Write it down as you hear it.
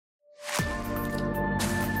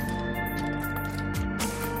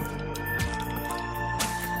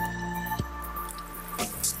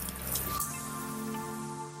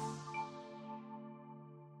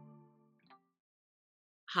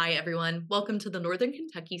Hi, everyone. Welcome to the Northern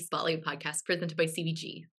Kentucky Spotlight Podcast presented by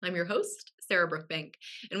CVG. I'm your host, Sarah Brookbank,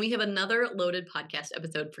 and we have another loaded podcast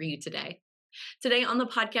episode for you today. Today on the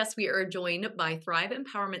podcast, we are joined by Thrive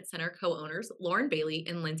Empowerment Center co-owners Lauren Bailey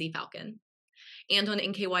and Lindsay Falcon. And on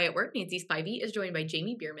NKY at Work, Nancy Spivey is joined by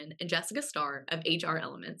Jamie Bierman and Jessica Starr of HR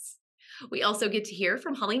Elements. We also get to hear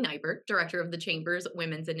from Holly Nybert, Director of the Chamber's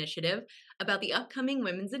Women's Initiative, about the upcoming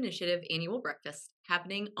Women's Initiative annual breakfast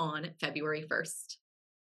happening on February 1st.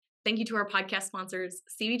 Thank you to our podcast sponsors,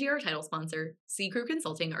 CVG, our title sponsor, C Crew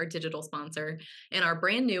Consulting, our digital sponsor, and our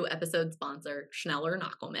brand new episode sponsor, Schneller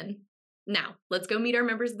Knockelman. Now, let's go meet our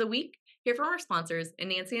members of the week, hear from our sponsors, and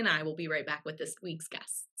Nancy and I will be right back with this week's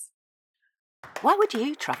guests. Why would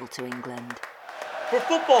you travel to England? For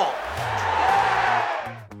football!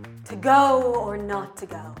 To go or not to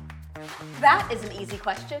go? That is an easy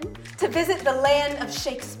question. To visit the land of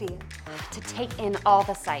Shakespeare. To take in all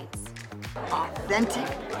the sights. Authentic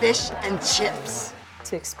fish and chips.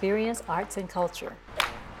 To experience arts and culture.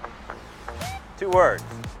 2 words,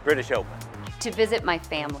 British Open. To visit my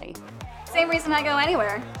family. Same reason I go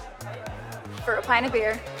anywhere. For a pint of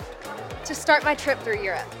beer. To start my trip through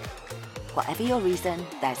Europe. Whatever your reason,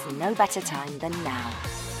 there's no better time than now.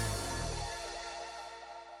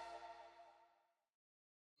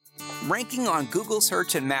 Ranking on Google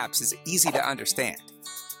Search and Maps is easy to understand,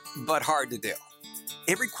 but hard to do.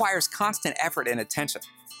 It requires constant effort and attention,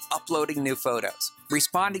 uploading new photos,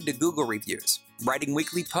 responding to Google reviews, writing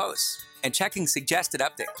weekly posts, and checking suggested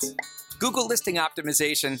updates. Google listing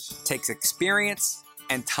optimization takes experience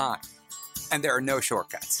and time, and there are no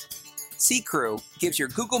shortcuts. C Crew gives your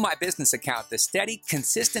Google My Business account the steady,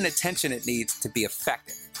 consistent attention it needs to be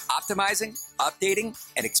effective, optimizing, updating,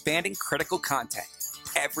 and expanding critical content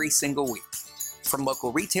every single week. From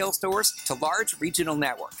local retail stores to large regional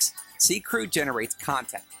networks, C Crew generates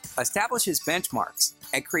content, establishes benchmarks,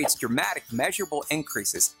 and creates dramatic, measurable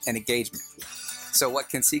increases in engagement. So what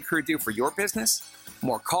can C Crew do for your business?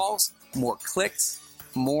 More calls, more clicks,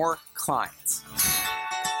 more clients.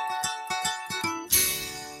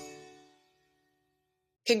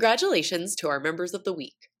 Congratulations to our members of the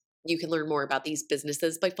week. You can learn more about these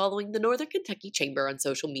businesses by following the Northern Kentucky Chamber on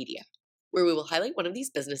social media, where we will highlight one of these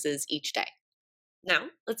businesses each day. Now,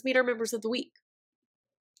 let's meet our members of the week.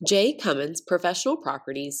 J. Cummins Professional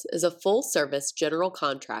Properties is a full-service general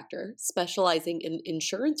contractor specializing in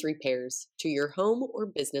insurance repairs to your home or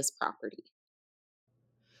business property.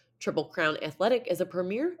 Triple Crown Athletic is a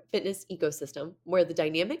premier fitness ecosystem where the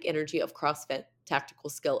dynamic energy of CrossFit, tactical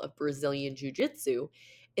skill of Brazilian Jiu-Jitsu,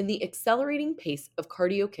 and the accelerating pace of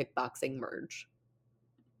cardio kickboxing merge.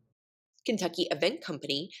 Kentucky Event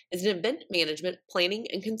Company is an event management, planning,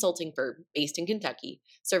 and consulting firm based in Kentucky,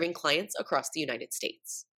 serving clients across the United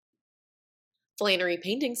States. Flannery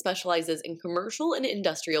Painting specializes in commercial and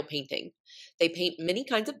industrial painting. They paint many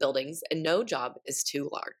kinds of buildings, and no job is too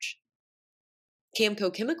large.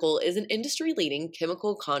 Camco Chemical is an industry-leading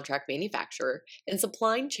chemical contract manufacturer and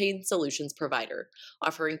supply chain solutions provider,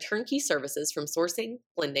 offering turnkey services from sourcing,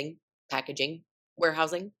 blending, packaging,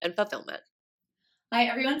 warehousing, and fulfillment. Hi,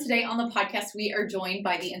 everyone. Today on the podcast, we are joined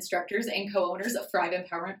by the instructors and co-owners of Thrive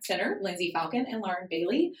Empowerment Center, Lindsay Falcon and Lauren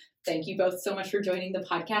Bailey. Thank you both so much for joining the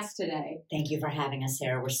podcast today. Thank you for having us,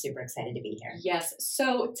 Sarah. We're super excited to be here. Yes.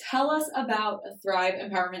 So tell us about Thrive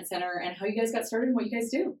Empowerment Center and how you guys got started and what you guys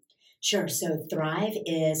do. Sure. So Thrive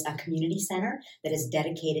is a community center that is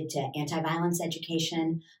dedicated to anti-violence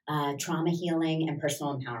education, trauma healing, and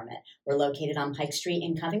personal empowerment. We're located on Pike Street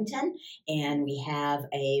in Covington, and we have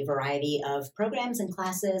a variety of programs and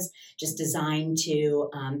classes just designed to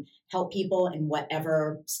help people in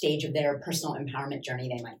whatever stage of their personal empowerment journey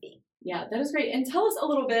they might be. Yeah, that is great. And tell us a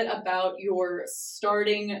little bit about your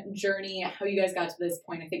starting journey, how you guys got to this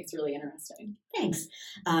point. I think it's really interesting. Thanks.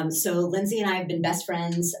 So Lindsay and I have been best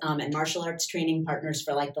friends and martial arts training partners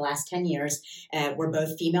for like the last 10 years. We're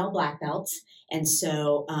both female black belts. And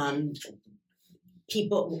so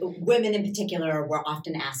women in particular, were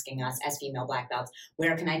often asking us as female black belts,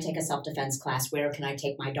 where can I take a self-defense class? Where can I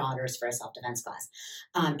take my daughters for a self-defense class?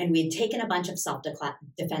 And we'd taken a bunch of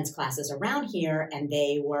self-defense classes around here, and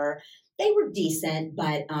they were decent,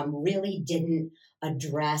 but really didn't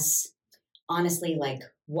address, honestly, like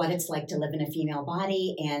what it's like to live in a female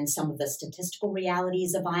body and some of the statistical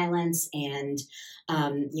realities of violence, and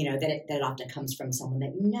that it often comes from someone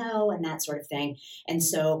that you know and that sort of thing. And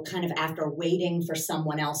so kind of after waiting for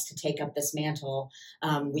someone else to take up this mantle,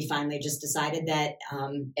 we finally just decided that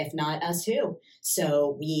if not us, who?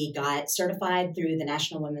 So we got certified through the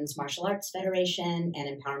National Women's Martial Arts Federation and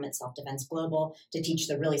Empowerment Self-Defense Global to teach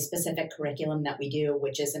the really specific curriculum that we do,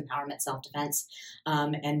 which is empowerment self-defense.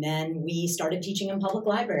 And then we started teaching in public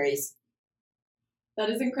libraries libraries. That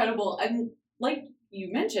is incredible. And like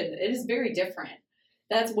you mentioned, it is very different.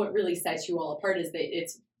 That's what really sets you all apart, is that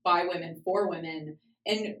it's by women for women.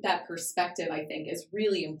 And that perspective, I think, is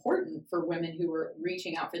really important for women who are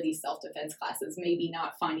reaching out for these self-defense classes, maybe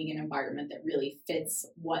not finding an environment that really fits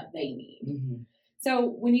what they need. Mm-hmm. So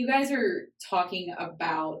when you guys are talking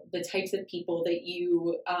about the types of people that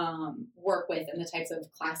you work with and the types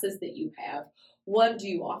of classes that you have, what do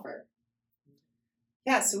you offer?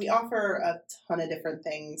 Yeah, so we offer a ton of different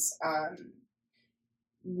things.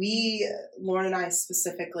 Lauren and I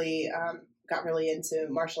specifically, got really into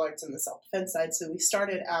martial arts and the self-defense side. So we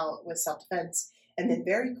started out with self-defense and then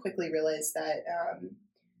very quickly realized that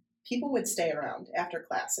people would stay around after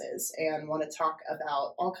classes and want to talk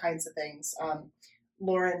about all kinds of things.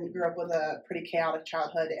 Lauren grew up with a pretty chaotic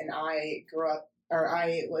childhood, and I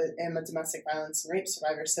am a domestic violence and rape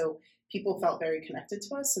survivor. So people felt very connected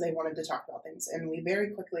to us, so they wanted to talk about things. And we very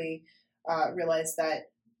quickly realized that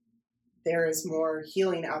there is more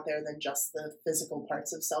healing out there than just the physical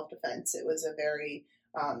parts of self-defense. It was a very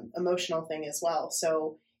emotional thing as well.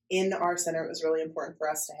 So in our center, it was really important for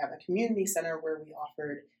us to have a community center where we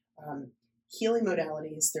offered healing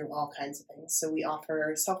modalities through all kinds of things. So we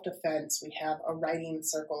offer self-defense, we have a writing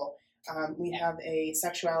circle, we have a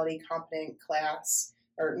sexuality competent class,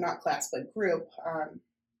 or not class, but group.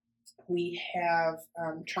 We have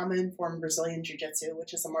trauma-informed Brazilian Jiu-Jitsu,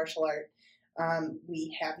 which is a martial art.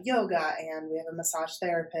 We have yoga, and we have a massage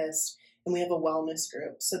therapist, and we have a wellness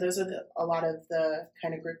group. So those are a lot of the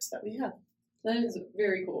kind of groups that we have. That is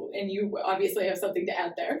very cool. And you obviously have something to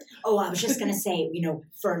add there. Oh, I was just going to say,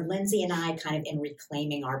 for Lindsay and I, kind of in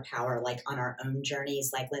reclaiming our power, like on our own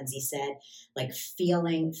journeys, like Lindsay said, like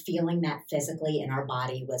feeling that physically in our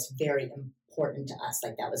body was very important to us.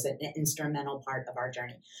 Like that was an instrumental part of our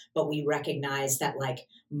journey. But we recognize that like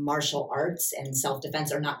martial arts and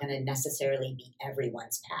self-defense are not going to necessarily be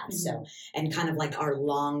everyone's path. Mm-hmm. So, and kind of like our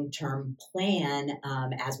long-term plan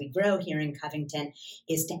as we grow here in Covington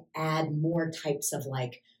is to add more types of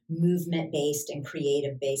like movement-based and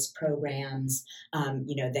creative-based programs,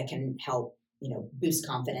 that can help, boost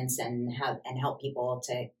confidence and help people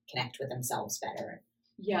to connect with themselves better.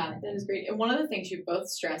 Yeah, that is great. And one of the things you both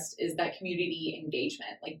stressed is that community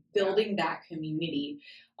engagement, like building that community.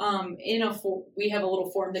 We have a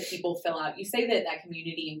little form that people fill out. You say that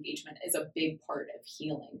community engagement is a big part of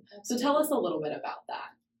healing. So tell us a little bit about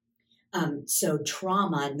that. So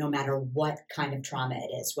trauma, no matter what kind of trauma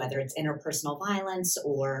it is, whether it's interpersonal violence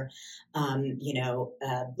or,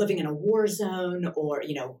 living in a war zone or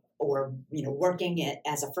working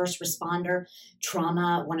as a first responder,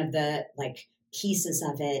 trauma, one of the pieces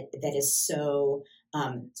of it that is so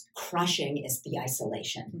crushing is the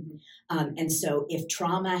isolation. Mm-hmm. And so if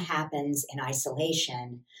trauma happens in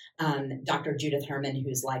isolation, Dr. Judith Herman,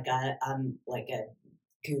 who's like a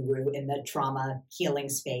guru in the trauma healing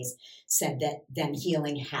space, said that then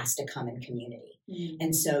healing has to come in community. Mm-hmm.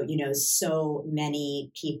 And so, so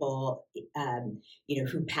many people,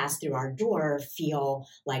 who pass through our door feel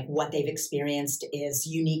like what they've experienced is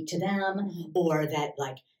unique to them, mm-hmm. or that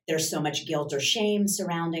there's so much guilt or shame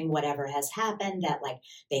surrounding whatever has happened that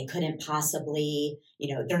they couldn't possibly,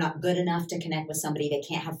 they're not good enough to connect with somebody. They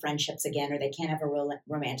can't have friendships again, or they can't have a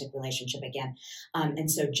romantic relationship again. And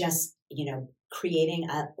so just, creating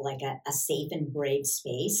a safe and brave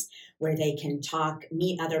space where they can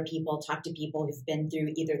meet other people, talk to people who've been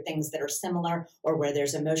through either things that are similar or where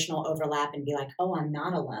there's emotional overlap and be like, oh, I'm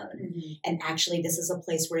not alone. Mm-hmm. And actually, this is a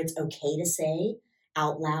place where it's okay to say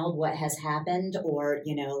out loud what has happened, or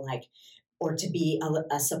or to be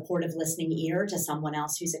a supportive listening ear to someone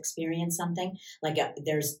else who's experienced something.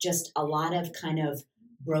 There's just a lot of kind of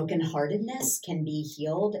brokenheartedness can be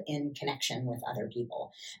healed in connection with other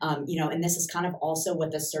people. And this is kind of also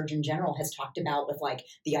what the Surgeon General has talked about with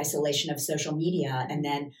the isolation of social media. And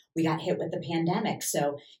then we got hit with the pandemic.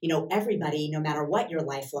 So, everybody, no matter what your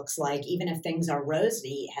life looks like, even if things are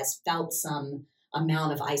rosy, has felt some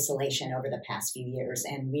amount of isolation over the past few years.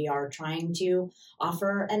 And we are trying to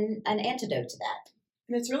offer an antidote to that.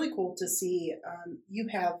 And it's really cool to see you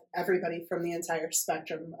have everybody from the entire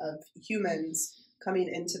spectrum of humans coming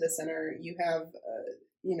into the center. You have,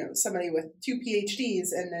 somebody with 2 PhDs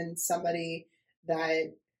and then somebody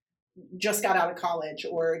that just got out of college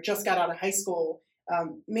or just got out of high school,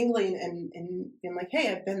 mingling and being like,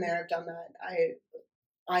 hey, I've been there, I've done that.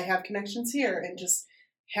 I have connections here, and just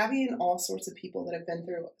having all sorts of people that have been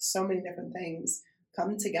through so many different things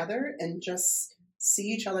come together and just see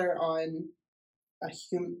each other on a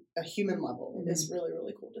human level. Mm-hmm. Is really,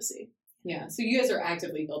 really cool to see. Yeah, so you guys are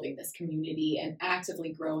actively building this community and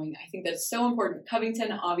actively growing. I think that's so important.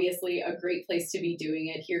 Covington, obviously, a great place to be doing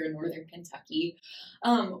it here in Northern Kentucky.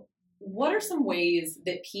 What are some ways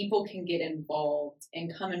that people can get involved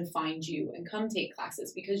and come and find you and come take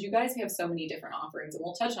classes? Because you guys have so many different offerings, and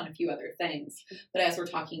we'll touch on a few other things. But as we're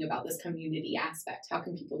talking about this community aspect, how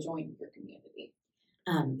can people join your community?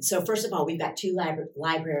 So first of all, we've got 2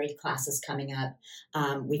 library classes coming up.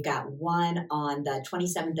 We've got one on the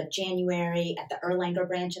 27th of January at the Erlanger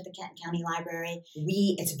branch of the Kenton County Library.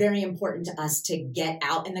 It's very important to us to get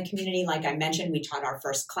out in the community. Like I mentioned, we taught our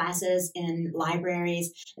first classes in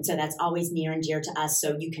libraries, and so that's always near and dear to us.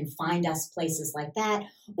 So you can find us places like that,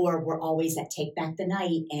 or we're always at Take Back the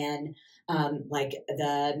Night and like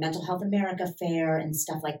the Mental Health America Fair and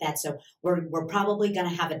stuff like that. So we're probably going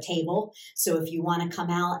to have a table. So if you want to come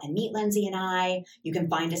out and meet Lindsay and I, you can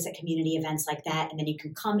find us at community events like that. And then you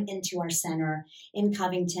can come into our center in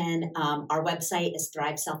Covington. Our website is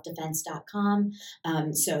thriveselfdefense.com.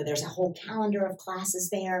 So there's a whole calendar of classes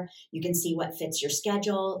there. You can see what fits your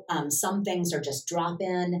schedule. Some things are just drop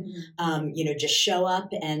in, just show up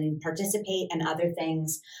and participate, and other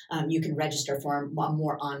things you can register for a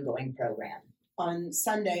more ongoing program. On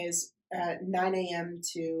Sundays at 9 a.m.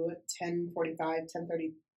 to 10:45,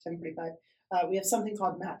 we have something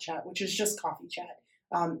called Mat Chat, which is just coffee chat.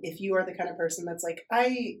 If you are the kind of person that's like,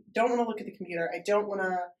 I don't want to look at the computer, I don't want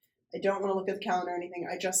to look at the calendar or anything,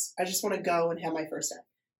 I just want to go and have my first day.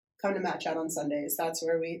 Come to Mat Chat on Sundays. That's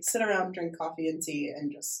where we sit around, drink coffee and tea,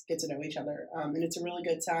 and just get to know each other. And it's a really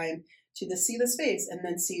good time to see the space and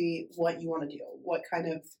then see what you want to do, what kind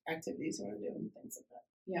of activities you want to do, and things like that.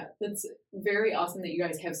 Yeah, that's very awesome that you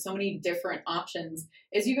guys have so many different options.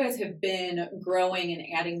 As you guys have been growing and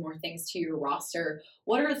adding more things to your roster,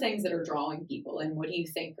 what are things that are drawing people, and what do you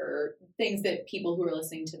think are things that people who are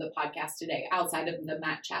listening to the podcast today outside of the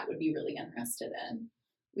Mat Chat would be really interested in?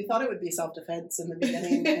 We thought it would be self-defense in the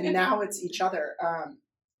beginning, and now it's each other.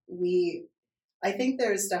 I think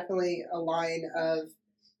there's definitely a line of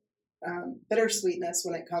bittersweetness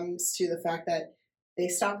when it comes to the fact that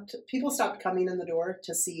people stopped coming in the door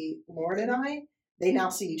to see Lauren and I. They now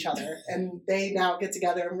see each other, and they now get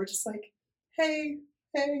together, and we're just like, hey,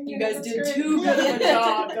 you guys did too good of a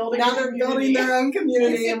job building. Now they're building their own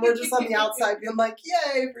community, and we're just on the outside being like,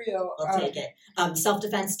 yay for you. I'll take it.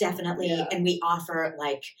 Self-defense, definitely. Yeah. And we offer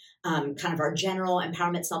kind of our general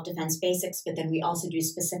empowerment self-defense basics, but then we also do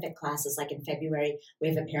specific classes. Like in February, we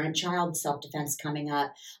have a parent-child self-defense coming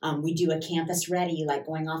up. We do a campus ready, like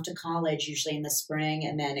going off to college, usually in the spring,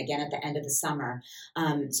 and then again at the end of the summer.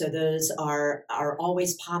 So those are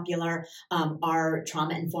always popular. Our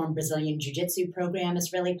trauma-informed Brazilian Jiu-Jitsu program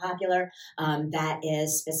is really popular. That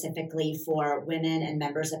is specifically for women and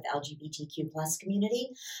members of the LGBTQ plus community.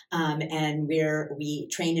 And we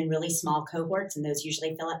train in really small cohorts, and those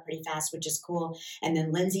usually fill up pretty fast, which is cool. And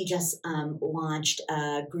then Lindsay just launched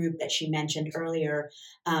a group that she mentioned earlier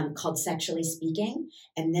called Sexually Speaking.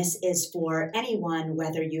 And this is for anyone,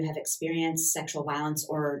 whether you have experienced sexual violence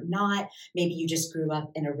or not. Maybe you just grew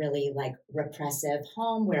up in a really repressive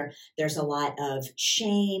home where there's a lot of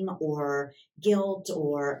shame or guilt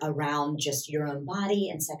or around just your own body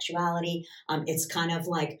and sexuality. It's kind of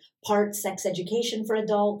like part sex education for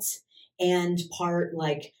adults and part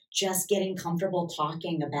just getting comfortable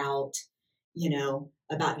talking about,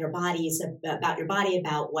 about your bodies, about your body,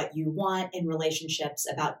 about what you want in relationships,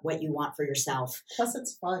 about what you want for yourself. Plus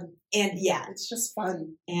it's fun. And yeah, it's just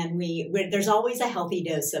fun. And there's always a healthy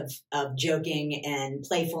dose of joking and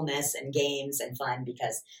playfulness and games and fun,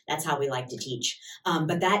 because that's how we like to teach.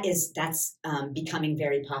 But that's becoming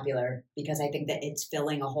very popular, because I think that it's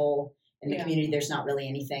filling a hole in the community. There's not really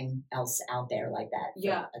anything else out there like that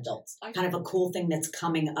for adults. Kind of a cool thing that's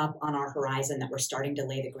coming up on our horizon that we're starting to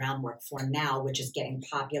lay the groundwork for now, which is getting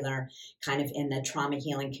popular kind of in the trauma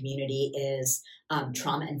healing community, is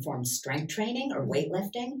trauma-informed strength training or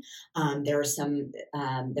weightlifting. There's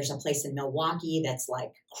a place in Milwaukee that's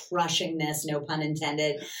crushing this, no pun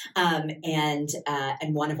intended. And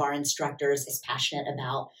one of our instructors is passionate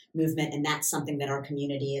about movement, and that's something that our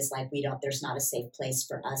community is there's not a safe place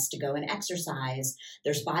for us to go and exercise.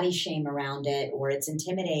 There's body shame around it, or it's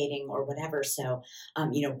intimidating or whatever. So,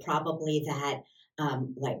 probably that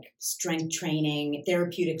strength training,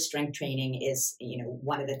 therapeutic strength training is,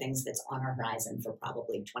 one of the things that's on our horizon for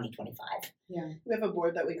probably 2025. Yeah. We have a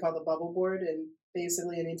board that we call the bubble board, and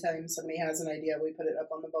basically anytime somebody has an idea, we put it up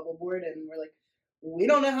on the bubble board, and we're like, we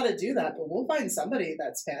don't know how to do that, but we'll find somebody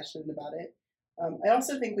that's passionate about it. I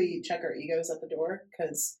also think we check our egos at the door,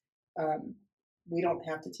 because we don't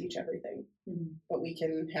have to teach everything, but we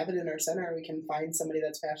can have it in our center. We can find somebody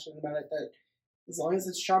that's passionate about it, that as long as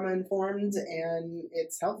it's trauma informed and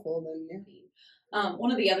it's helpful, then yeah.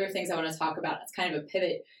 One of the other things I want to talk about, it's kind of a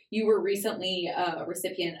pivot. You were recently a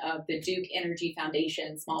recipient of the Duke Energy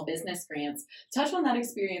Foundation Small Business Grants. Touch on that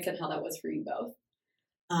experience and how that was for you both.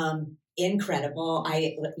 Incredible.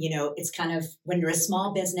 It's kind of when you're a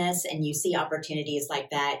small business and you see opportunities like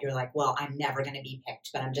that, you're like, well, I'm never going to be picked,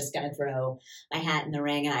 but I'm just going to throw my hat in the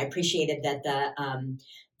ring. And I appreciated that the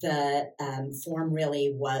form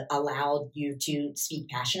really allowed you to speak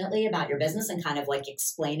passionately about your business and kind of like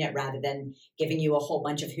explain it rather than giving you a whole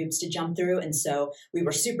bunch of hoops to jump through. And so we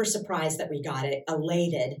were super surprised that we got it,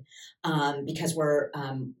 elated, because we're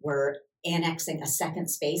annexing a second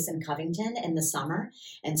space in Covington in the summer.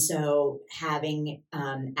 And so having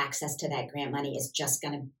access to that grant money is just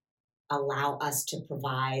going to allow us to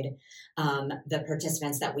provide the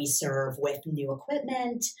participants that we serve with new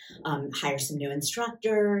equipment, hire some new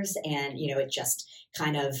instructors, and, it just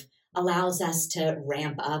kind of allows us to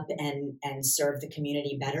ramp up and serve the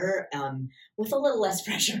community better with a little less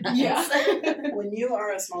pressure on us. When you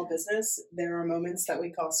are a small business, there are moments that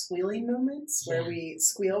we call squealing moments where we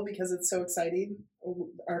squeal because it's so exciting.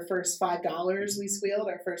 Our first $5 we squealed.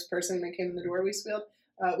 Our first person that came in the door we squealed.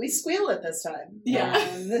 We squeal at this time.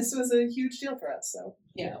 This was a huge deal for us. So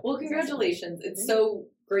well, congratulations. It's so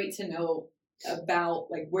great to know about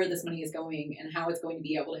like where this money is going and how it's going to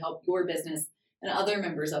be able to help your business and other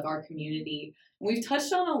members of our community. We've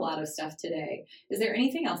touched on a lot of stuff today. Is there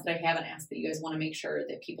anything else that I haven't asked that you guys want to make sure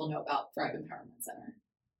that people know about Thrive Empowerment Center?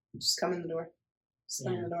 Just come in the door.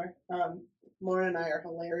 Come in the door. Laura and I are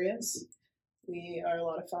hilarious. We are a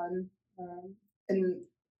lot of fun. And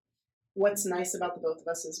what's nice about the both of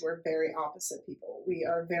us is we're very opposite people. We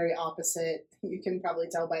are very opposite. You can probably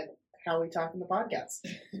tell by how we talk in the podcast.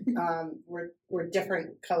 We're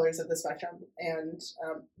different colors of the spectrum, and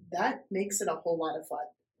that makes it a whole lot of fun.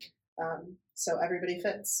 So everybody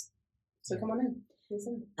fits. So come on in.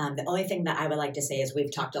 The only thing that I would like to say is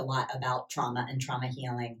we've talked a lot about trauma and trauma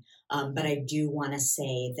healing, but I do want to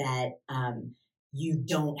say that you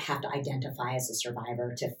don't have to identify as a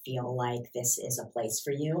survivor to feel like this is a place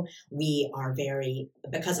for you. We are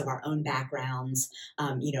because of our own backgrounds,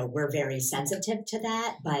 we're very sensitive to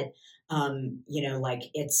that, but,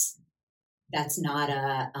 that's not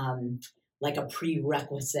a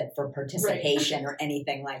prerequisite for participation or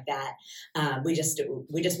anything like that. We just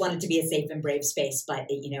want it to be a safe and brave space, but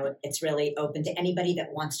it's really open to anybody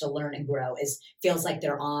that wants to learn and grow. Feels like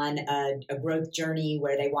they're on a growth journey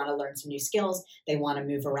where they want to learn some new skills. They want to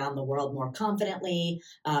move around the world more confidently.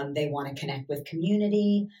 They want to connect with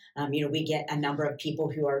community. We get a number of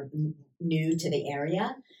people who are new to the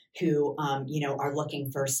area who, are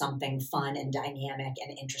looking for something fun and dynamic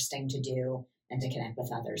and interesting to do and to connect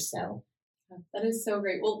with others. So. That is so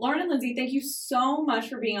great. Well, Lauren and Lindsay, thank you so much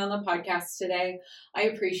for being on the podcast today. I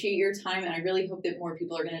appreciate your time, and I really hope that more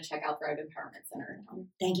people are going to check out Thrive Empowerment Center.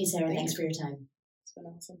 Thank you, Sarah. Thanks for your time. It's been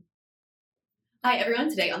awesome. Hi, everyone.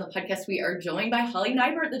 Today on the podcast, we are joined by Holly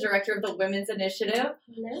Nybert, the director of the Women's Initiative.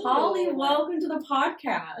 Hello. Holly, welcome to the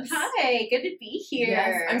podcast. Hi, good to be here.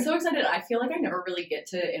 Yes, I'm so excited. I feel like I never really get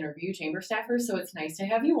to interview chamber staffers, so it's nice to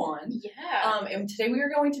have you on. Yeah. And today we are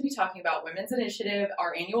going to be talking about Women's Initiative,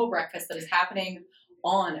 our annual breakfast that is happening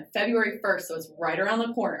on February 1st, so it's right around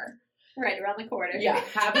the corner. Right around the corner. Yeah,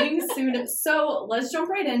 happening soon. So let's jump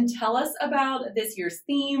right in. Tell us about this year's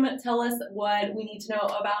theme. Tell us what we need to know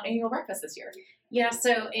about annual breakfast this year. Yeah,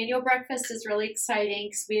 so annual breakfast is really exciting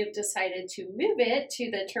because we have decided to move it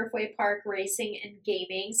to the Turfway Park Racing and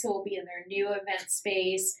Gaming. So we'll be in their new event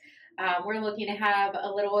space. We're looking to have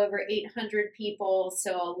a little over 800 people,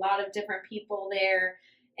 so a lot of different people there.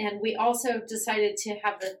 And we also decided to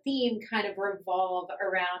have the theme kind of revolve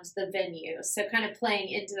around the venue. So kind of playing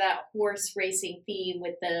into that horse racing theme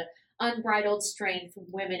with the unbridled strength,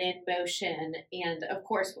 women in motion. And of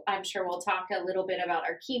course, I'm sure we'll talk a little bit about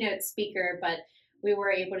our keynote speaker, but we were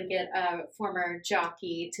able to get a former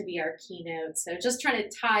jockey to be our keynote. So just trying to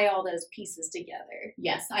tie all those pieces together.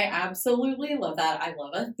 Yes, I absolutely love that. I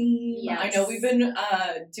love a theme. Yes. I know we've been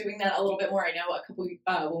doing that a little bit more. I know a couple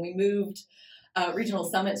when we moved Regional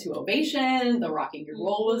Summit to Ovation, the Rocking Your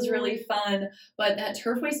Roll was really fun, but that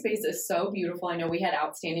Turfway space is so beautiful. I know we had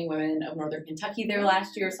outstanding women of Northern Kentucky there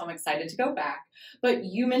last year, so I'm excited to go back. But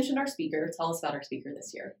you mentioned our speaker. Tell us about our speaker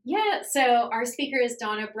this year. Yeah, so our speaker is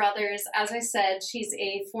Donna Brothers. As I said, she's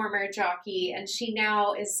a former jockey, and she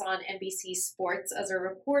now is on NBC Sports as a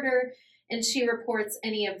reporter, and she reports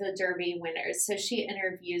any of the Derby winners, so she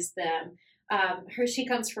interviews them. She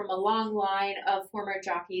comes from a long line of former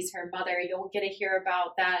jockeys. Her mother, you'll get to hear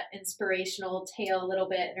about that inspirational tale a little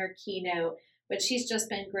bit in her keynote. but she's just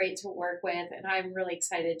been great to work with, and I'm really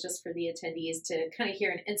excited just for the attendees to kind of hear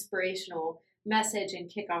an inspirational message and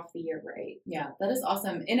kick off the year right. Yeah, that is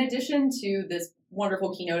awesome. In addition to this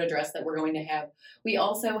wonderful keynote address that we're going to have, we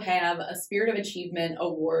also have a Spirit of Achievement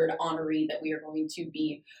Award honoree that we are going to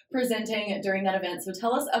be presenting during that event. So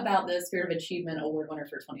tell us about the Spirit of Achievement Award winner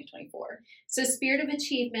for 2024. So Spirit of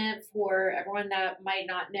Achievement, for everyone that might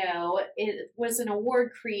not know, it was an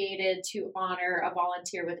award created to honor a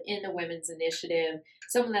volunteer within the Women's Initiative,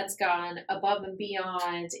 someone that's gone above and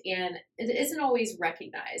beyond, and it isn't always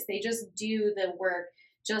recognized. They just do the work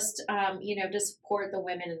just, to support the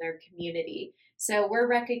women in their community. So we're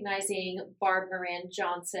recognizing Barb Moran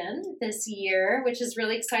Johnson this year, which is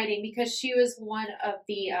really exciting because she was one of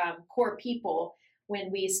the core people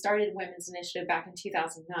when we started Women's Initiative back in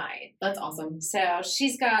 2009. That's awesome. So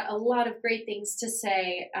she's got a lot of great things to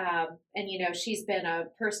say. And she's been a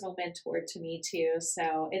personal mentor to me too.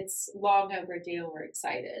 So it's long overdue and we're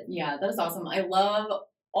excited. Yeah, that's awesome. I love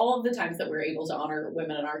all of the times that we're able to honor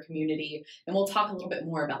women in our community. And we'll talk a little bit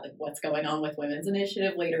more about what's going on with Women's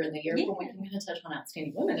Initiative later in the year, when we can kind of touch on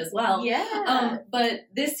Outstanding Women as well. Yeah. But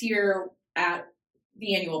this year at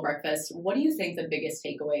the annual breakfast, what do you think the biggest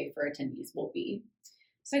takeaway for attendees will be?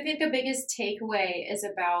 So I think the biggest takeaway is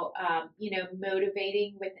about,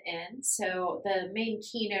 motivating within. So the main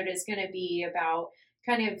keynote is going to be about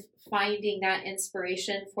kind of finding that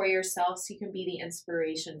inspiration for yourself so you can be the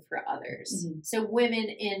inspiration for others. Mm-hmm. So women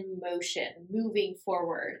in motion, moving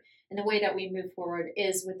forward. And the way that we move forward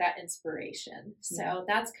is with that inspiration. So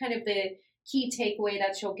that's kind of the key takeaway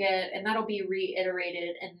that you'll get. And that'll be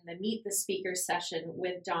reiterated in the Meet the Speaker session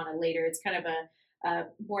with Donna later. It's kind of a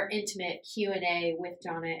more intimate Q&A with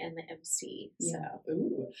Donna and the MC. Yeah.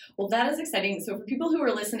 Ooh. Well, that is exciting. So for people who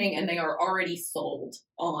are listening and they are already sold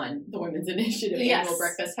on the Women's Initiative Annual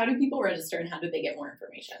Breakfast, how do people register and how do they get more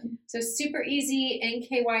information? So super easy,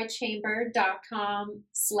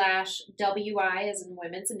 nkychamber.com/WI as in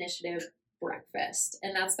Women's Initiative Breakfast.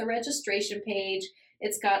 And that's the registration page.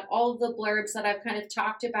 It's got all of the blurbs that I've kind of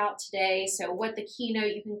talked about today. So what the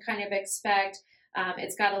keynote you can kind of expect.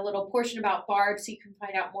 It's got a little portion about Barb, so you can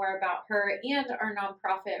find out more about her and our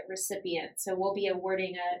nonprofit recipient. So we'll be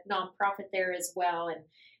awarding a nonprofit there as well. And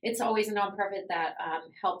it's always a nonprofit that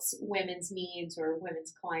helps women's needs or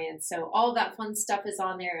women's clients. So all that fun stuff is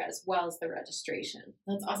on there as well as the registration.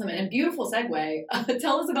 That's awesome. And a beautiful segue.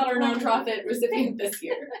 Tell us about our nonprofit recipient this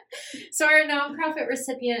year. So our nonprofit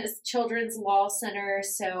recipient is Children's Law Center.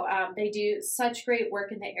 So they do such great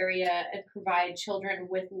work in the area and provide children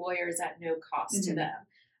with lawyers at no cost to them.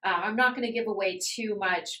 I'm not going to give away too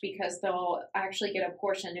much because they'll actually get a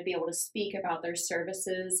portion to be able to speak about their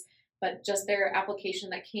services. But just their application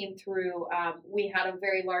that came through, we had a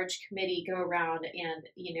very large committee go around and,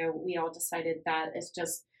 we all decided that it's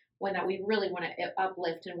just one that we really want to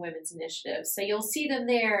uplift in Women's Initiative. So you'll see them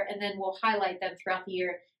there, and then we'll highlight them throughout the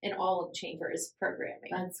year in all of Chamber's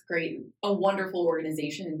programming. That's great. A wonderful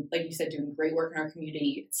organization, like you said, doing great work in our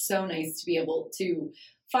community. It's so nice to be able to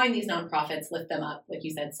find these nonprofits, lift them up, like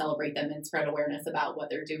you said, celebrate them and spread awareness about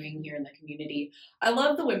what they're doing here in the community. I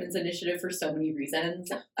love the Women's Initiative for so many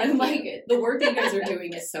reasons. I'm like, the work that you guys are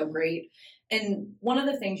doing is so great. And one of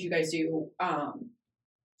the things you guys do,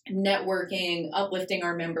 networking, uplifting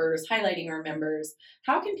our members, highlighting our members.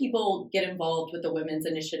 How can people get involved with the Women's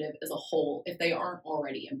Initiative as a whole if they aren't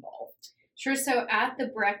already involved? Sure. So at the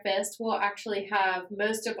breakfast, we'll actually have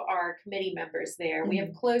most of our committee members there. We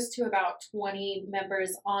have close to about 20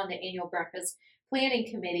 members on the annual breakfast planning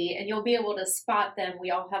committee, and you'll be able to spot them.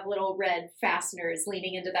 We all have little red fasteners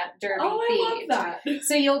leaning into that derby I love that.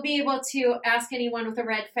 So you'll be able to ask anyone with a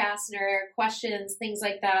red fastener questions, things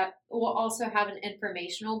like that. We'll also have an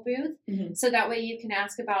informational booth, so that way you can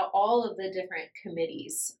ask about all of the different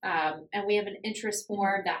committees. And we have an interest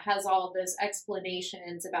form that has all of those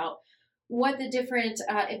explanations about what the different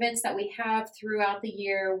events that we have throughout the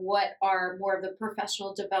year, what are more of the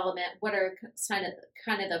professional development, what are kind of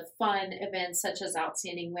the fun events such as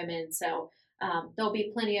Outstanding Women. So there'll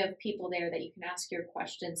be plenty of people there that you can ask your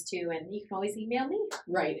questions to, and you can always email me.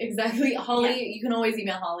 Right, exactly. Holly, you can always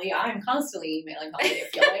email Holly. I'm constantly emailing Holly, I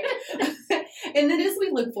feel like. And then as we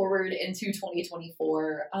look forward into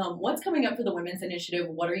 2024, what's coming up for the Women's Initiative?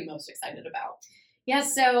 What are you most excited about? Yeah,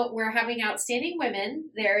 so we're having Outstanding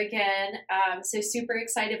Women there again. So super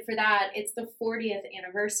excited for that. It's the 40th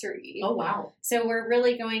anniversary. Oh, wow. So we're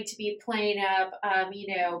really going to be playing up,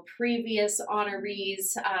 previous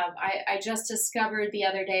honorees. I just discovered the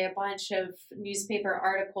other day a bunch of newspaper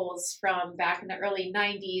articles from back in the early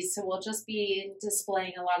 90s. So we'll just be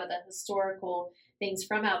displaying a lot of the historical things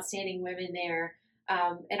from Outstanding Women there.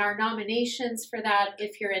 And our nominations for that,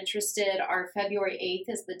 if you're interested, are February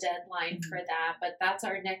 8th is the deadline for that. But that's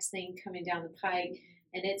our next thing coming down the pike.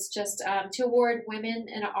 And it's just to award women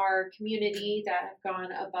in our community that have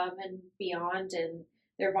gone above and beyond in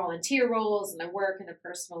their volunteer roles and their work and their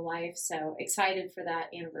personal life. So excited for that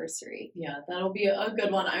anniversary. Yeah, that'll be a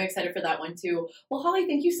good one. I'm excited for that one too. Well, Holly,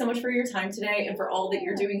 thank you so much for your time today and for all that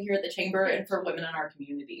you're doing here at the Chamber and for women in our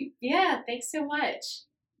community. Yeah, thanks so much.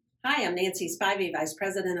 Hi, I'm Nancy Spivey, Vice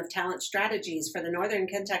President of Talent Strategies for the Northern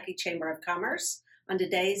Kentucky Chamber of Commerce. On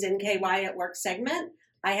today's NKY at Work segment,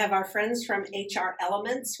 I have our friends from HR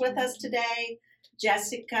Elements with us today,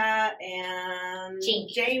 Jessica and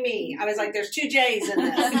Jamie. I was like, there's two J's in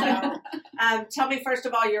this. So, tell me, first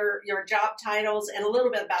of all, your job titles and a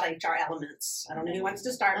little bit about HR Elements. I don't know who wants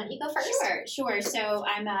to start. Why don't you go first? Sure. So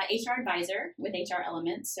I'm a HR advisor with HR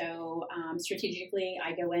Elements. So strategically,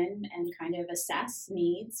 I go in and kind of assess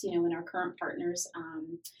needs, in our current partners,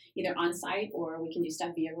 either on site or we can do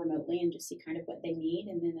stuff via remotely and just see kind of what they need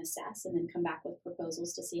and then assess and then come back with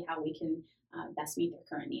proposals to see how we can best meet their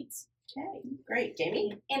current needs. Okay, great.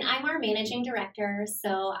 Jamie? And I'm our managing director,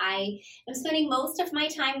 so I am spending most of my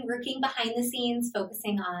time working behind the scenes,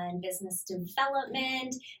 focusing on business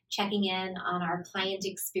development, checking in on our client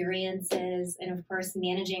experiences, and of course,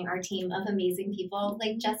 managing our team of amazing people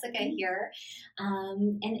like Jessica here.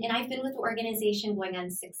 And I've been with the organization going on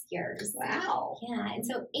 6 years. Wow. Yeah, and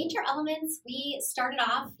so HR Elements, we started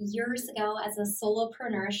off years ago as a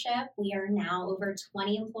solopreneurship. We are now over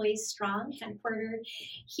 20 employees strong, headquartered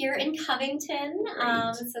here in Covington.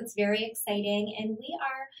 So it's very exciting. And we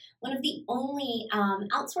are one of the only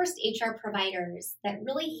outsourced HR providers that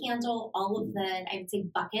really handle all of the, I would say,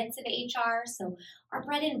 buckets of HR. So our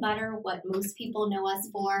bread and butter, what most people know us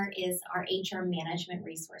for, is our HR management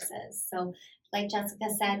resources. So like Jessica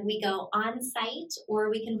said, we go on site or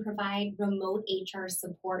we can provide remote HR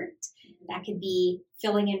support. That could be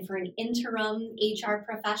filling in for an interim HR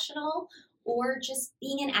professional or just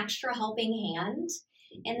being an extra helping hand.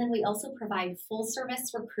 And then we also provide full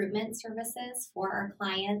service recruitment services for our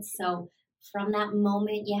clients. So from that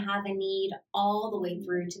moment you have a need all the way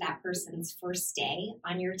through to that person's first day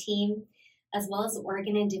on your team, as well as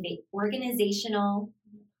organizational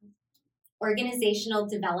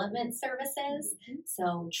development services.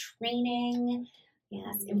 So training,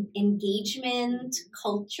 yes, engagement,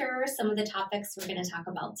 culture, some of the topics we're going to talk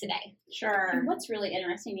about today. Sure. And what's really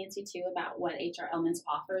interesting, Nancy, too, about what HR Elements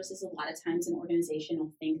offers is a lot of times an organization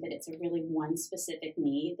will think that it's a really one specific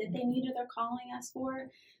need that they need or they're calling us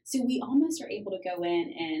for. So we almost are able to go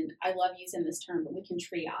in and I love using this term, but we can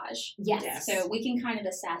triage. Yes. So we can kind of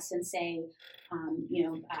assess and say,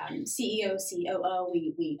 CEO, COO,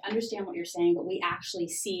 we understand what you're saying, but we actually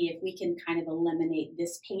see if we can kind of eliminate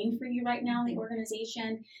this pain for you right now in the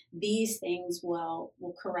organization, these things will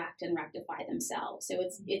correct and rectify themselves. So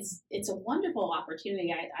it's a wonderful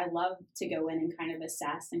opportunity. I love to go in and kind of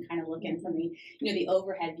assess and kind of look in from the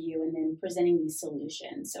overhead view and then presenting these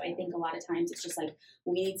solutions. So I think a lot of times it's just like,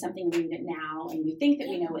 we need something, we need it now, and we think that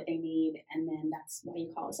we know what they need, and then that's what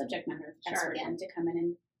you call a subject matter expert to come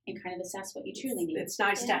in and kind of assess what you truly need. It's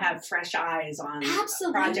nice to have fresh eyes on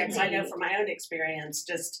projects. I know from my own experience,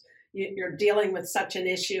 just you're dealing with such an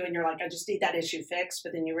issue and you're like, I just need that issue fixed,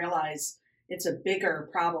 but then you realize it's a bigger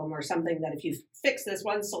problem or something that if you fix this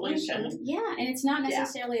one solution. Mm-hmm. Yeah, and it's not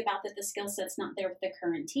necessarily about that the skill set's not there with the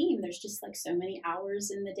current team. There's just like so many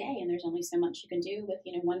hours in the day and there's only so much you can do with,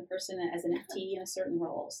 one person as an FT in a certain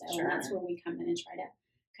role. So that's where we come in and try to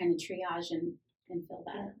kind of triage and fill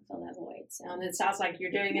that void. So and it sounds like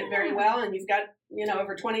you're doing it very well, and you've got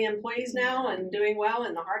over 20 employees now and doing well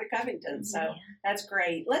in the heart of Covington. So that's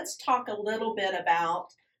great. Let's talk a little bit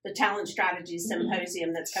about the Talent Strategies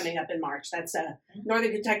Symposium that's coming up in March. That's a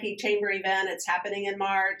Northern Kentucky Chamber event. It's happening in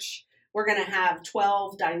March. We're going to have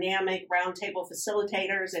 12 dynamic roundtable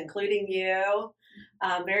facilitators, including you.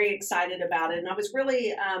 Very excited about it. And I was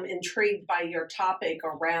really intrigued by your topic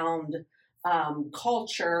around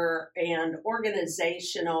culture and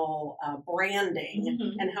organizational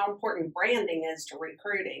branding and how important branding is to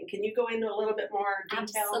recruiting. Can you go into a little bit more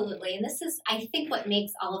detail? Absolutely. And this is, I think, what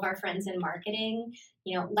makes all of our friends in marketing,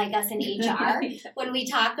 like us in HR, when we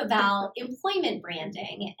talk about employment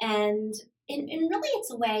branding. And really it's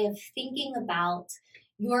a way of thinking about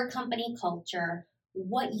your company culture,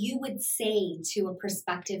 what you would say to a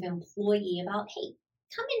prospective employee about, hey,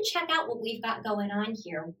 come and check out what we've got going on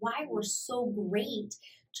here, why we're so great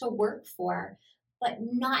to work for, but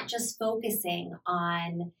not just focusing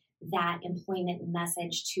on that employment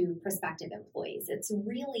message to prospective employees. It's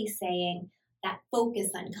really saying that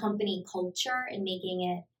focus on company culture and making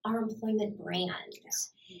it our employment brand.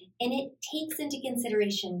 And it takes into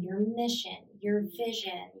consideration your mission, your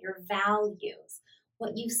vision, your values,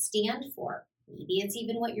 what you stand for. Maybe it's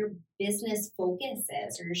even what your business focus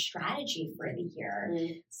is or your strategy for the year,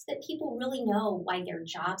 so that people really know why their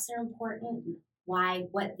jobs are important, why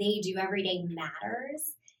what they do every day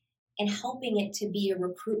matters, and helping it to be a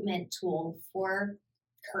recruitment tool for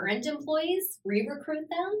current employees, re-recruit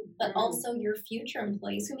them, but also your future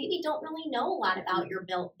employees who maybe don't really know a lot about your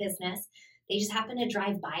built business. They just happen to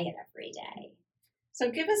drive by it every day. So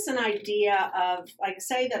give us an idea of, like,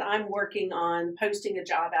 say that I'm working on posting a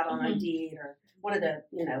job out on Indeed or one of the,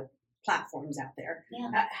 platforms out there.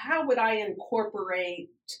 Yeah. How would I incorporate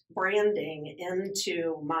branding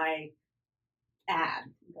into my ad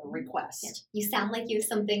or request? You sound like you have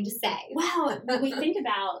something to say. Well, when we think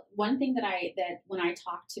about one thing that when I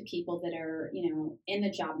talk to people that are, in the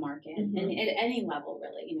job market and at any level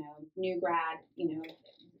really, new grad,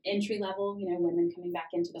 entry level, women coming back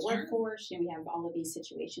into the workforce, we have all of these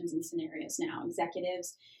situations and scenarios now,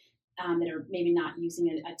 executives that are maybe not using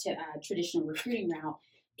a traditional recruiting route,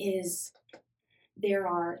 is there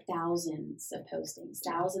are thousands of postings,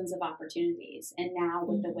 thousands of opportunities. And now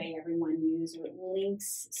with the way everyone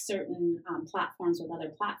links certain platforms with other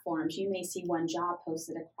platforms, you may see one job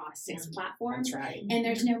posted across 6 platforms. That's right. And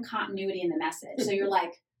there's no continuity in the message. So you're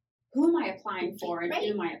like, who am I applying for and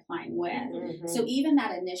who am I applying with? So even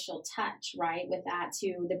that initial touch, right, with that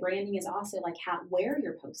too, the branding is also like where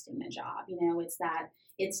you're posting the job.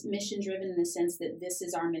 It's mission driven in the sense that this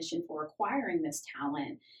is our mission for acquiring this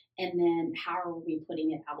talent. And then how are we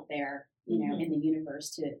putting it out there, in the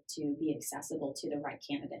universe to be accessible to the right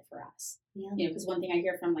candidate for us? Because one thing I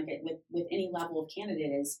hear from with any level of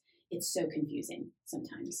candidate is it's so confusing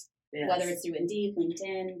sometimes, whether it's through Indeed,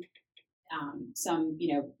 LinkedIn, some,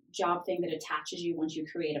 job thing that attaches you once you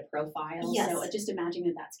create a profile. Yes. So just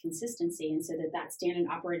imagine that's consistency. And so that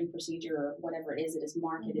standard operating procedure or whatever it is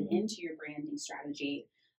marketed into your branding strategy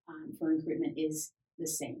for recruitment is the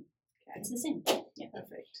same. Okay. It's the same. Yeah.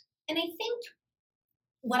 Perfect. And I think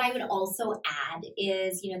what I would also add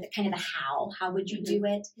is, the kind of the how would you do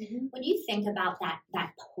it? When you think about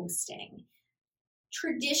that posting,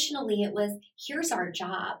 traditionally it was, here's our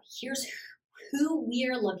job, here's who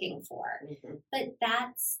we're looking for. But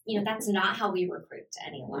that's not how we recruit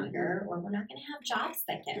any longer, or we're not going to have jobs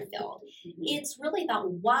that get filled. It's really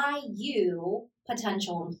about why you,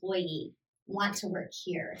 potential employee, want to work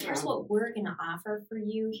here. Here's what we're going to offer for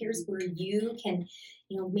you. Here's where you can,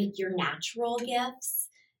 make your natural gifts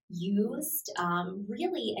used.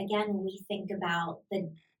 Really, again, when we think about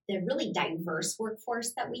the really diverse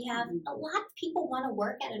workforce that we have, a lot of people want to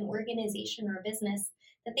work at an organization or a business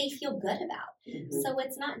that they feel good about. So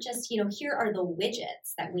it's not just, here are the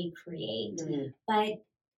widgets that we create, but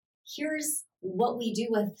here's what we do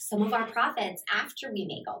with some of our profits after we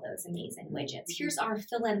make all those amazing widgets. Here's our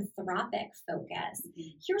philanthropic focus.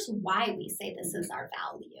 Here's why we say this is our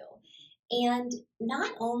value. And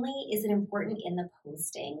not only is it important in the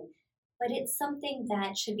posting, but it's something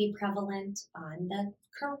that should be prevalent on the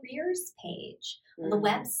careers page, on the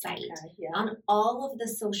website, on all of the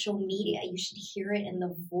social media. You should hear it in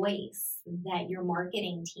the voice that your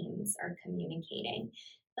marketing teams are communicating.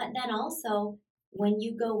 But then also, when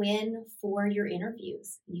you go in for your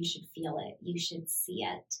interviews, you should feel it. You should see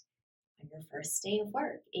it on your first day of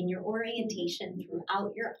work, in your orientation,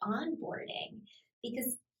 throughout your onboarding,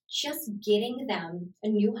 because just getting them, a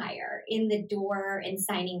new hire, in the door and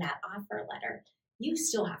signing that offer letter, you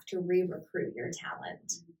still have to re-recruit your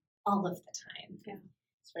talent all of the time. Yeah,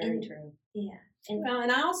 it's very true. Yeah.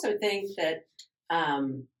 And I also think that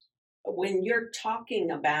when you're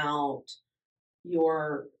talking about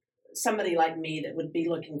somebody like me that would be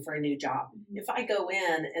looking for a new job, if I go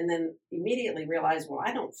in and then immediately realize, well,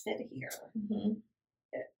 I don't fit here,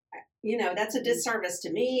 that's a disservice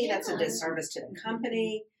to me. That's a disservice to the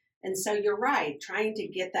company. And so you're right, trying to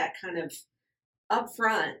get that kind of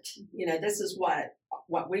upfront, this is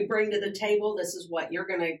what we bring to the table. This is what you're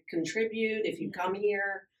going to contribute if you come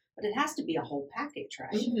here. But it has to be a whole package,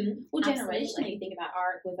 right? Well, generationally, you think about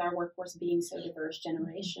with our workforce being so diverse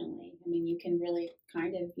generationally. I mean, you can really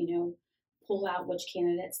kind of, pull out which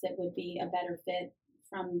candidates that would be a better fit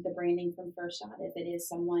from the branding from first shot. If it is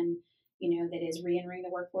someone, that is re-entering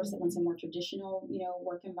the workforce that wants a more traditional,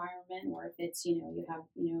 work environment, or if it's, you have,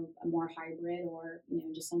 a more hybrid or,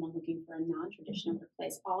 just someone looking for a non-traditional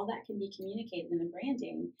workplace, all that can be communicated in the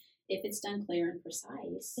branding if it's done clear and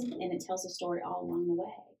precise and it tells a story all along the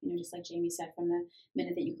way. Just like Jamie said, from the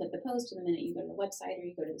minute that you click the post to the minute you go to the website or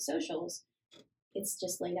you go to the socials, it's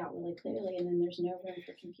just laid out really clearly, and then there's no room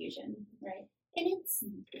for confusion, right? And it's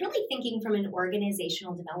really thinking from an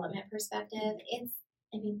organizational development perspective. It's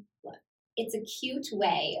I mean, look, it's a cute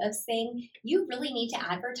way of saying you really need to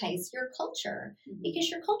advertise your culture because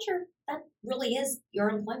your culture, that really is your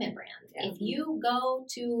employment brand. If you go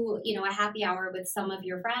to, a happy hour with some of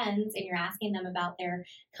your friends and you're asking them about their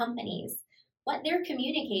companies, what they're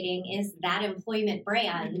communicating is that employment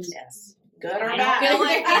brand. Yes. Good or bad.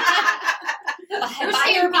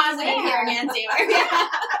 Buy your positive here, Nancy.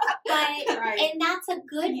 But, right. And that's a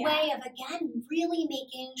good way of, again, really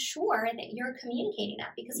making sure that you're communicating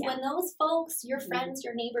that. Because when those folks, your friends,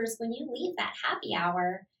 your neighbors, when you leave that happy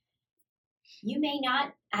hour, you may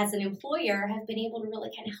not, as an employer, have been able to really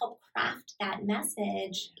kind of help craft that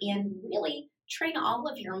message and really train all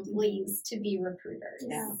of your employees to be recruiters.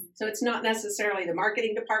 Yeah. So it's not necessarily the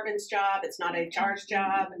marketing department's job. It's not HR's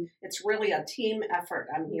job. It's really a team effort,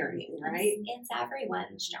 I'm hearing, right? It's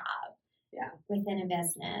everyone's job. Yeah. Within a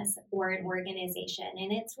business or an organization.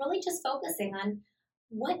 And it's really just focusing on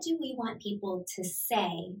what do we want people to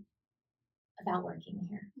say about working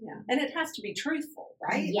here. Yeah. And it has to be truthful,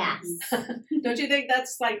 right? Yes. Don't you think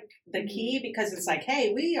that's like the key? Because it's like,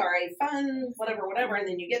 hey, we are a fun, whatever. And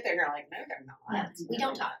then you get there and you're like, no, they're not. No, we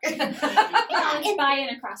don't talk. It's buy-in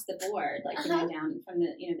across the board, like, down from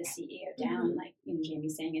the, the CEO down, like,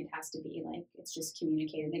 Jamie's saying it has to be like, it's just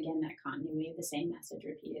communicated again, that continuity of the same message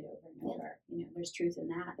repeated over and over. There's truth in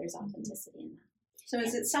that. There's authenticity in that. So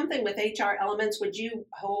is it something with HR elements? Would you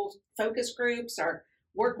hold focus groups or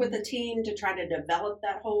work with a team to try to develop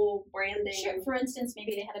that whole branding? Sure. For instance,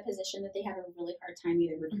 maybe they have a position that they have a really hard time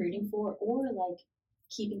either recruiting for or like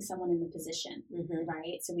keeping someone in the position,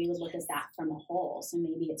 right? So we would look at that from a whole. So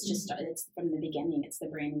maybe it's just it's from the beginning. It's the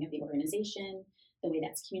branding of the organization, the way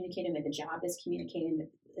that's communicated, the way the job is communicated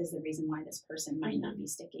is the reason why this person might not be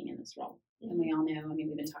sticking in this role. And we all know,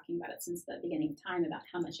 we've been talking about it since the beginning of time about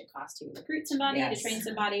how much it costs to recruit somebody, to train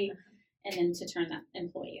somebody, and then to turn that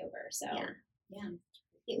employee over. So,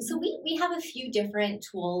 So we have a few different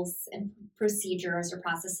tools and procedures or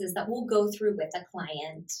processes that we'll go through with a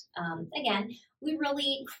client. Again, we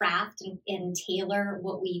really craft and tailor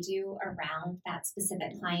what we do around that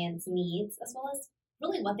specific client's needs, as well as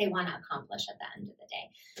really what they want to accomplish at the end of the day.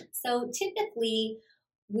 So typically,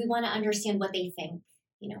 we want to understand what they think.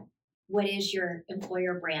 What is your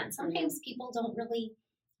employer brand? Sometimes people don't really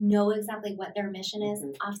know exactly what their mission is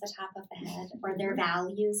off the top of the head or their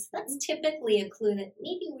values. That's typically a clue that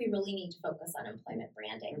maybe we really need to focus on employment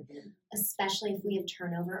branding, especially if we have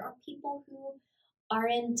turnover or people who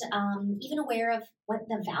aren't even aware of what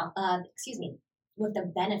what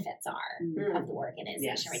the benefits are of the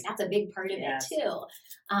organization, right? That's a big part of it too.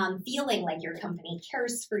 Feeling like your company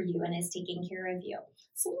cares for you and is taking care of you.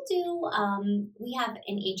 So we have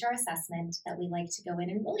an HR assessment that we like to go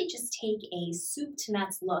in and really just take a soup to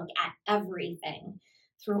nuts look at everything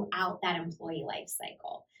throughout that employee life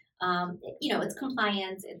cycle. It's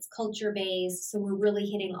compliance, it's culture based. So we're really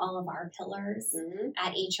hitting all of our pillars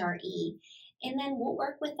at HRE. And then we'll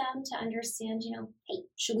work with them to understand, hey,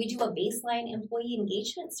 should we do a baseline employee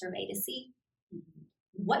engagement survey to see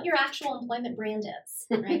what your actual employment brand is,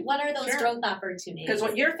 right? What are those growth opportunities? Because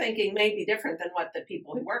what you're thinking may be different than what the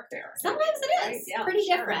people who work there are Sometimes thinking, it right? is pretty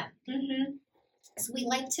different. So we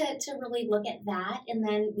like to really look at that, and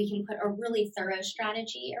then we can put a really thorough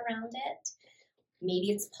strategy around it.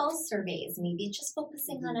 Maybe it's pulse surveys. Maybe it's just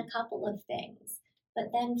focusing on a couple of things.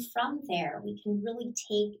 But then from there, we can really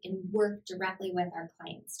take and work directly with our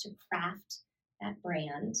clients to craft that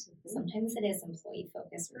brand. Sometimes it is employee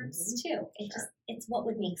focus groups too. It's what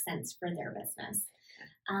would make sense for their business.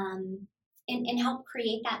 And help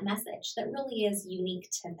create that message that really is unique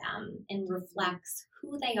to them and reflects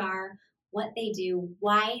who they are, what they do,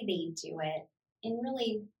 why they do it, and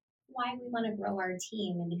really why we want to grow our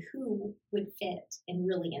team and who would fit and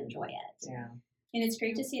really enjoy it. Yeah. And it's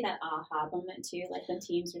great to see that aha moment too, like when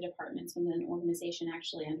teams or departments, when an organization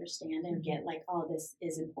actually understand and get like, oh, this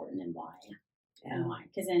is important and why. And why?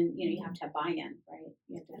 Because then, you have to have buy-in, right?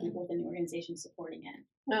 You have to have people within the organization supporting it.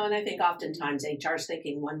 Well, and I think oftentimes HR's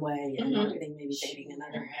thinking one way and marketing maybe thinking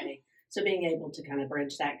another way. So being able to kind of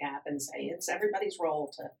bridge that gap and say it's everybody's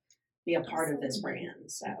role to be a part of this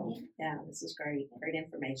brand. So, this is great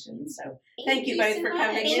information. So thank you both for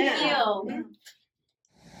coming in. Thank you.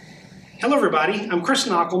 Hello, everybody. I'm Chris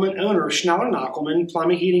Knockelman, owner of Schneller Knockelman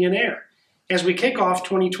Plumbing, Heating, and Air. As we kick off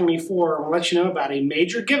 2024, I want to let you know about a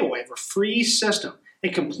major giveaway of a free system, a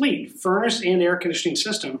complete furnace and air conditioning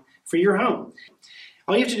system for your home.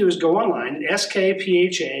 All you have to do is go online at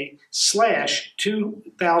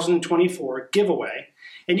skpha/2024 giveaway,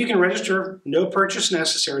 and you can register, no purchase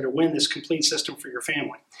necessary, to win this complete system for your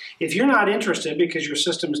family. If you're not interested because your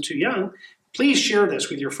system is too young, Please share this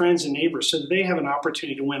with your friends and neighbors so that they have an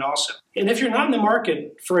opportunity to win also. And if you're not in the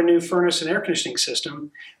market for a new furnace and air conditioning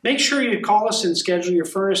system, make sure you call us and schedule your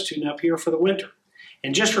furnace tune-up here for the winter.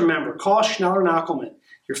 And just remember, call Schneller Knockelman,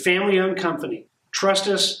 your family-owned company. Trust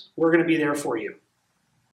us, we're going to be there for you.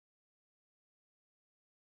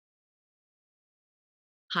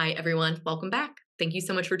 Hi, everyone. Welcome back. Thank you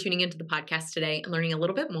so much for tuning into the podcast today and learning a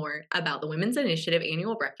little bit more about the Women's Initiative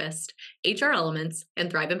Annual Breakfast, HR Elements, and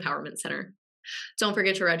Thrive Empowerment Center. Don't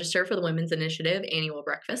forget to register for the Women's Initiative Annual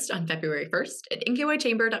Breakfast on February 1st at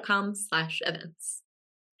nkychamber.com/events.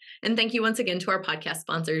 And thank you once again to our podcast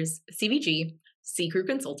sponsors, CVG, C Crew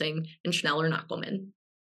Consulting, and Schneller Knockelman.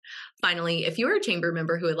 Finally, if you are a chamber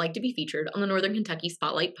member who would like to be featured on the Northern Kentucky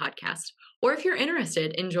Spotlight podcast, or if you're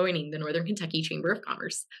interested in joining the Northern Kentucky Chamber of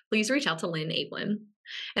Commerce, please reach out to Lynn Ablin.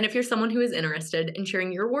 And if you're someone who is interested in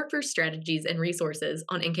sharing your workforce strategies and resources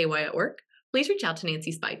on NKY at Work, please reach out to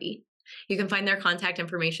Nancy Spivey. You can find their contact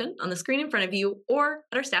information on the screen in front of you or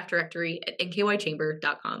at our staff directory at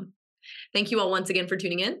nkychamber.com. Thank you all once again for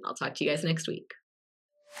tuning in. I'll talk to you guys next week.